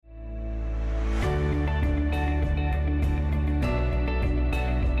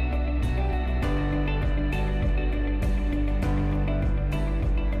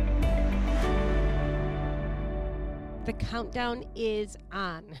The countdown is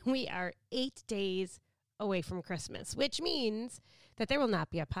on. We are 8 days away from Christmas, which means that there will not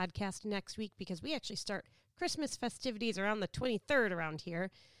be a podcast next week because we actually start Christmas festivities around the 23rd around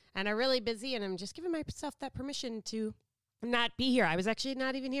here and are really busy, and I'm just giving myself that permission to not be here. I was actually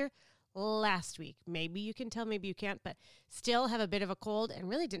not even here last week. Maybe you can tell, maybe you can't, but still have a bit of a cold and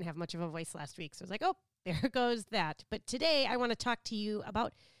really didn't have much of a voice last week. So I was like, oh, there goes that. But today I want to talk to you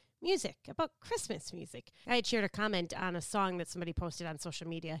about music, about Christmas music. I had shared a comment on a song that somebody posted on social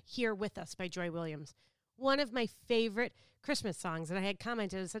media, Here With Us by Joy Williams. One of my favorite Christmas songs. And I had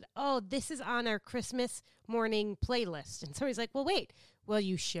commented and said, oh, this is on our Christmas morning playlist. And somebody's like, well, wait, will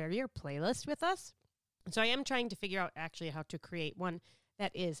you share your playlist with us? So I am trying to figure out actually how to create one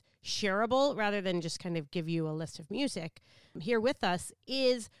that is shareable rather than just kind of give you a list of music. Here With Us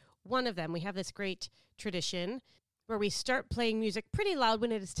is one of them. We have this great tradition where we start playing music pretty loud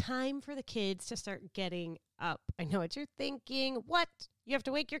when it is time for the kids to start getting up. I know what you're thinking. What? You have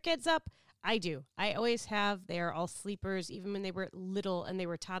to wake your kids up? I do. I always have. They are all sleepers. Even when they were little and they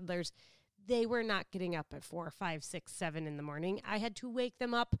were toddlers, they were not getting up at 4, 5, 6, 7 in the morning. I had to wake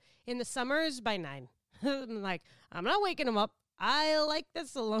them up in the summers by 9. I'm like, I'm not waking them up. I like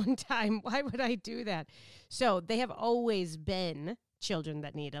this alone time. Why would I do that? So they have always been children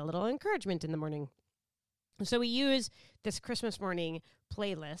that need a little encouragement in the morning. So we use this Christmas morning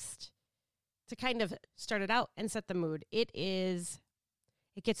playlist to kind of start it out and set the mood. It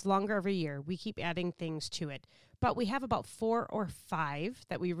gets longer every year. We keep adding things to it. But we have about 4 or 5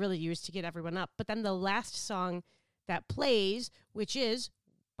 that we really use to get everyone up. But then the last song that plays, which is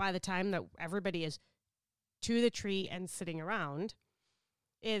by the time that everybody is to the tree and sitting around,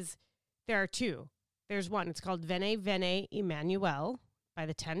 is there are 2. There's one. It's called Veni Veni Emmanuel by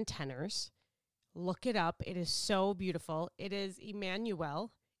the 10 Tenors. Look it up. It is so beautiful. It is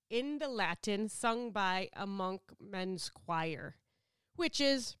Emmanuel in the Latin, sung by a monk men's choir, which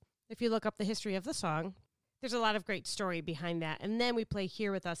is, if you look up the history of the song, there's a lot of great story behind that. And then we play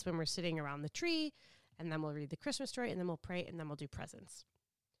Here With Us when we're sitting around the tree, and then we'll read the Christmas story, and then we'll pray, and then we'll do presents.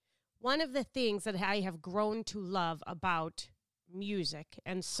 One of the things that I have grown to love about music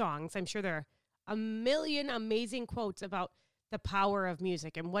and songs, I'm sure there are a million amazing quotes about the power of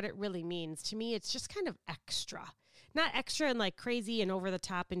music and what it really means. To me, it's just kind of extra. Not extra and like crazy and over the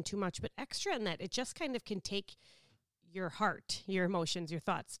top and too much, but extra in that it just kind of can take your heart, your emotions, your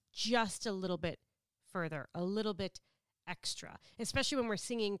thoughts just a little bit further, a little bit extra, especially when we're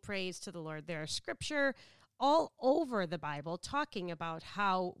singing praise to the Lord. There are scripture all over the Bible talking about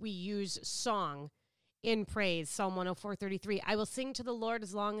how we use song in praise. Psalm 104:33, I will sing to the Lord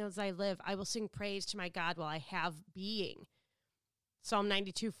as long as I live. I will sing praise to my God while I have being. Psalm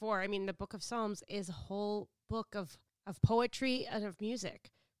 92:4, I mean, the book of Psalms is a whole book of poetry and of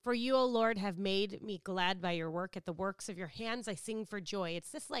music. For you, O Lord, have made me glad by your work. At the works of your hands, I sing for joy. It's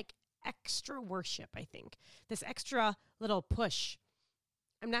this like extra worship, I think. This extra little push.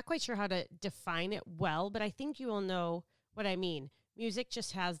 I'm not quite sure how to define it well, but I think you will know what I mean. Music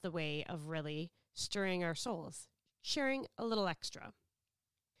just has the way of really stirring our souls, sharing a little extra.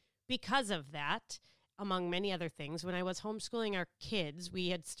 Because of that, among many other things, when I was homeschooling our kids, we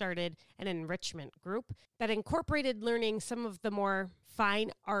had started an enrichment group that incorporated learning some of the more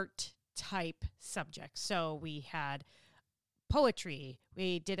fine art type subjects. So we had poetry.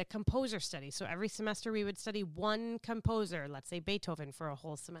 We did a composer study. So every semester we would study one composer, let's say Beethoven, for a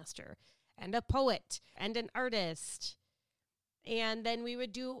whole semester, and a poet and an artist. And then we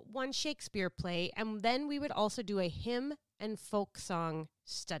would do one Shakespeare play. And then we would also do a hymn and folk song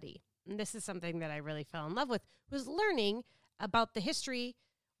study. And this is something that I really fell in love with, was learning about the history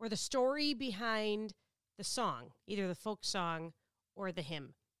or the story behind the song, either the folk song or the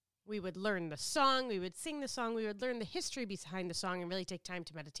hymn. We would learn the song, we would sing the song, we would learn the history behind the song and really take time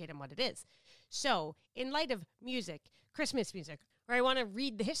to meditate on what it is. So in light of music, Christmas music, where I want to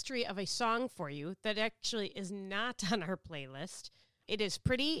read the history of a song for you that actually is not on our playlist. It is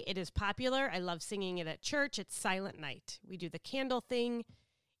pretty, it is popular. I love singing it at church. It's Silent Night. We do the candle thing.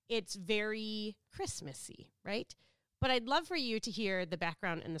 It's very Christmassy, right? But I'd love for you to hear the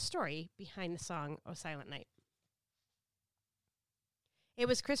background and the story behind the song, O Silent Night. It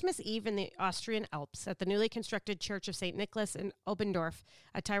was Christmas Eve in the Austrian Alps at the newly constructed Church of St. Nicholas in Obendorf,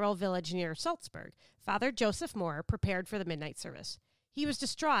 a Tyrol village near Salzburg. Father Joseph Moore prepared for the midnight service. He was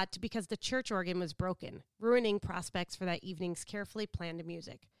distraught because the church organ was broken, ruining prospects for that evening's carefully planned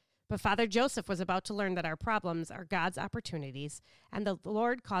music. But Father Joseph was about to learn that our problems are God's opportunities, and the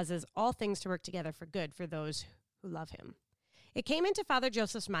Lord causes all things to work together for good for those who love him. It came into Father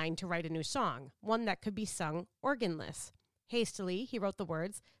Joseph's mind to write a new song, one that could be sung organless. Hastily, he wrote the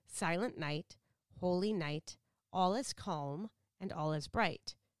words, "Silent night, holy night, "All is calm and all is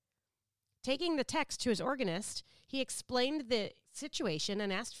bright." Taking the text to his organist, he explained the situation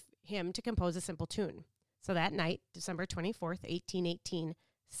and asked him to compose a simple tune. So that night, December 24th, 1818,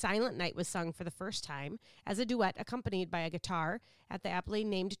 Silent Night was sung for the first time as a duet accompanied by a guitar at the aptly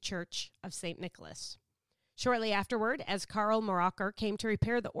named Church of St. Nicholas. Shortly afterward, as Karl Mauracher came to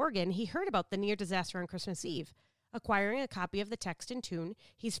repair the organ, he heard about the near disaster on Christmas Eve. Acquiring a copy of the text and tune,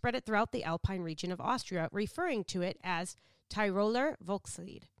 he spread it throughout the Alpine region of Austria, referring to it as Tiroler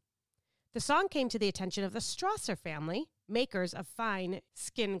Volkslied. The song came to the attention of the Strasser family, makers of fine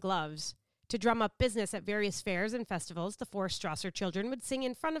skin gloves. To drum up business at various fairs and festivals, the four Strasser children would sing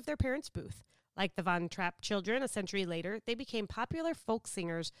in front of their parents' booth. Like the Von Trapp children a century later, they became popular folk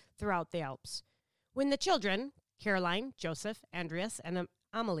singers throughout the Alps. When the children, Caroline, Joseph, Andreas, and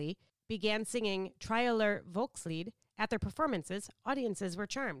Amelie, began singing Tiroler Volkslied at their performances, audiences were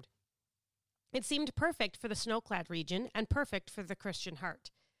charmed. It seemed perfect for the snow-clad region and perfect for the Christian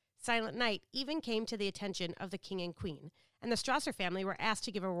heart. Silent Night even came to the attention of the king and queen, and the Strasser family were asked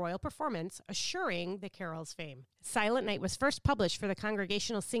to give a royal performance, assuring the carol's fame. Silent Night was first published for the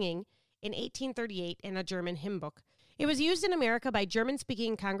congregational singing in 1838 in a German hymn book. It was used in America by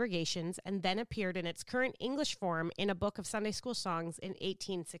German-speaking congregations and then appeared in its current English form in a book of Sunday school songs in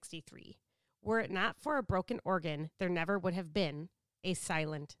 1863. Were it not for a broken organ, there never would have been a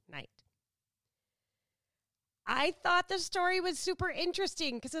Silent Night. I thought the story was super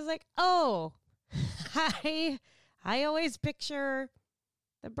interesting because I was like, oh, I always picture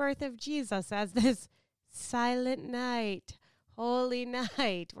the birth of Jesus as this silent night, holy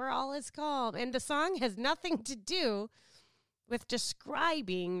night, where all is calm. And the song has nothing to do with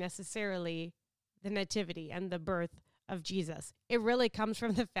describing necessarily the nativity and the birth of Jesus. It really comes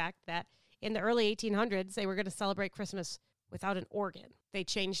from the fact that in the early 1800s, they were going to celebrate Christmas without an organ. They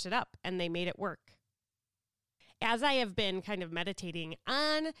changed it up and they made it work. As I have been kind of meditating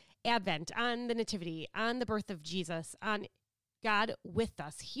on Advent, on the Nativity, on the birth of Jesus, on God with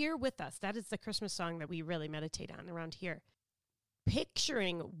us, here with us, that is the Christmas song that we really meditate on around here.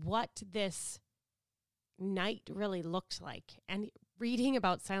 Picturing what this night really looked like and reading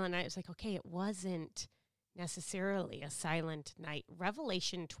about Silent Night, it's like, okay, it wasn't necessarily a silent night.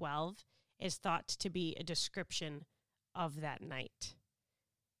 Revelation 12 is thought to be a description of that night.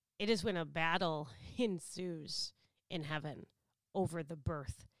 It is when a battle ensues in heaven over the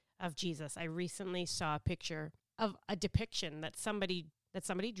birth of Jesus. I recently saw a picture of a depiction that somebody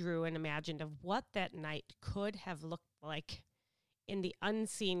drew and imagined of what that night could have looked like in the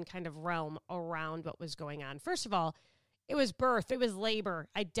unseen kind of realm around what was going on. First of all, it was birth, it was labor.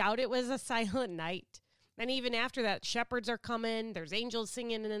 I doubt it was a silent night. And even after that, shepherds are coming, there's angels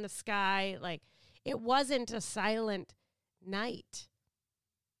singing in the sky. Like, it wasn't a silent night.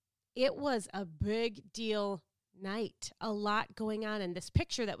 It was a big deal night, a lot going on. And this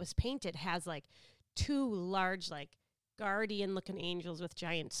picture that was painted has like two large, like guardian looking angels with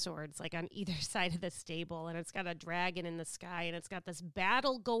giant swords, like on either side of the stable. And it's got a dragon in the sky and it's got this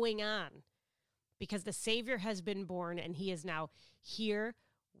battle going on because the Savior has been born and he is now here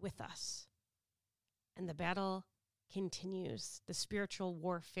with us. And the battle continues. The spiritual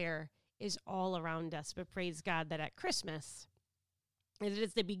warfare is all around us. But praise God that at Christmas, it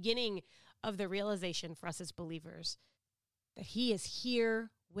is the beginning of the realization for us as believers that he is here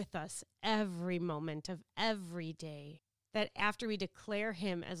with us every moment of every day. That after we declare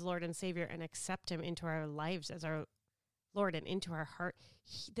him as Lord and Savior and accept him into our lives as our Lord and into our heart,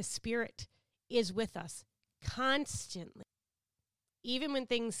 the Spirit is with us constantly. Even when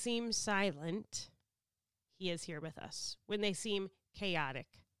things seem silent, he is here with us. When they seem chaotic,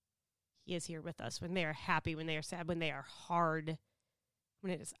 he is here with us. When they are happy, when they are sad, when they are hard,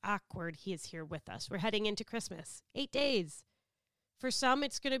 when it is awkward, he is here with us. We're heading into Christmas, 8 days. For some,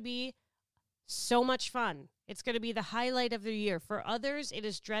 it's going to be so much fun. It's going to be the highlight of the year. For others, it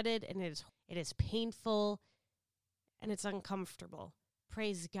is dreaded and it is painful and it's uncomfortable.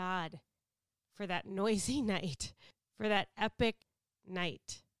 Praise God for that noisy night, for that epic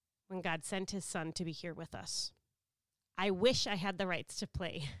night when God sent his son to be here with us. I wish I had the rights to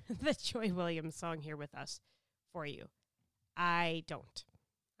play the Joy Williams song here with us for you. I don't.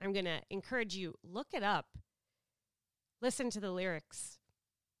 I'm going to encourage you, look it up, listen to the lyrics,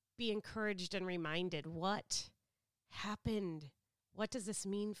 be encouraged and reminded what happened. What does this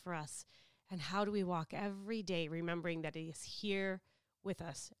mean for us? And how do we walk every day remembering that he is here with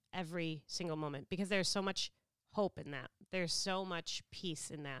us every single moment? Because there's so much hope in that. There's so much peace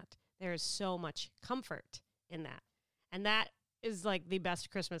in that. There is so much comfort in that. And that is like the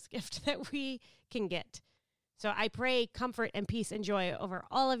best Christmas gift that we can get. So I pray comfort and peace and joy over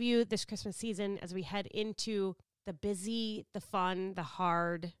all of you this Christmas season as we head into the busy, the fun, the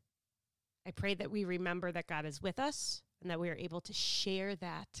hard. I pray that we remember that God is with us and that we are able to share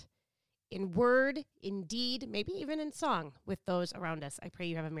that in word, in deed, maybe even in song with those around us. I pray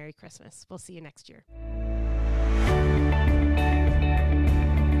you have a Merry Christmas. We'll see you next year.